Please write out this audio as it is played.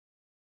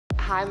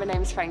Hi, my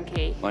name's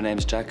Frankie. My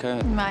name's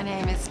Jacko. My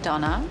name is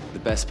Donna. The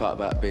best part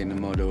about being a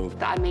model.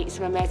 That I meet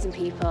some amazing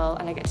people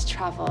and I get to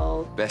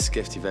travel. Best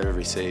gift you've ever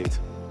received.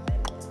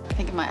 I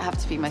think it might have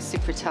to be my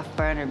super tough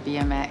burner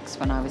BMX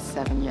when I was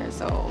 7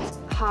 years old.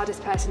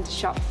 Hardest person to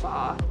shop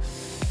for.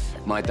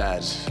 My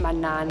dad. My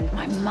nan.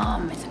 My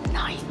mum is a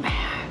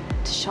nightmare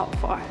to shop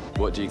for.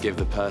 What do you give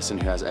the person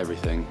who has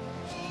everything?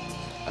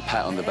 A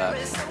pat on the back.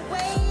 There's a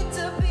way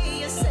to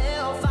be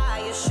yourself, I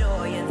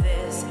assure you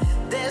this.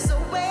 There's a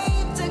way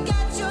to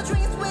get your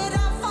dreams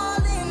without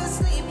falling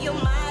asleep. You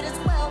might as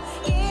well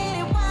get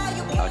it while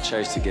you can. I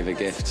chose to give a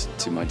gift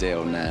to my dear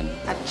old nan.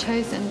 I've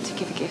chosen to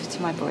give a gift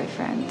to my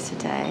boyfriend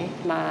today.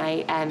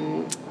 My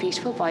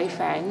beautiful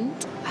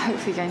boyfriend.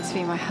 Hopefully going to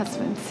be my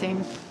husband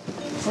soon.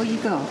 Oh, you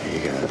go.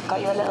 Here you go.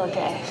 Got you a little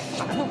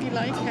gift. I hope you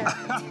like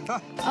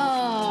it.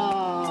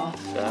 Oh.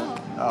 Yeah.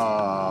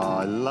 Oh,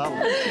 I love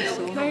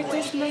it. Merry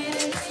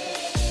Christmas.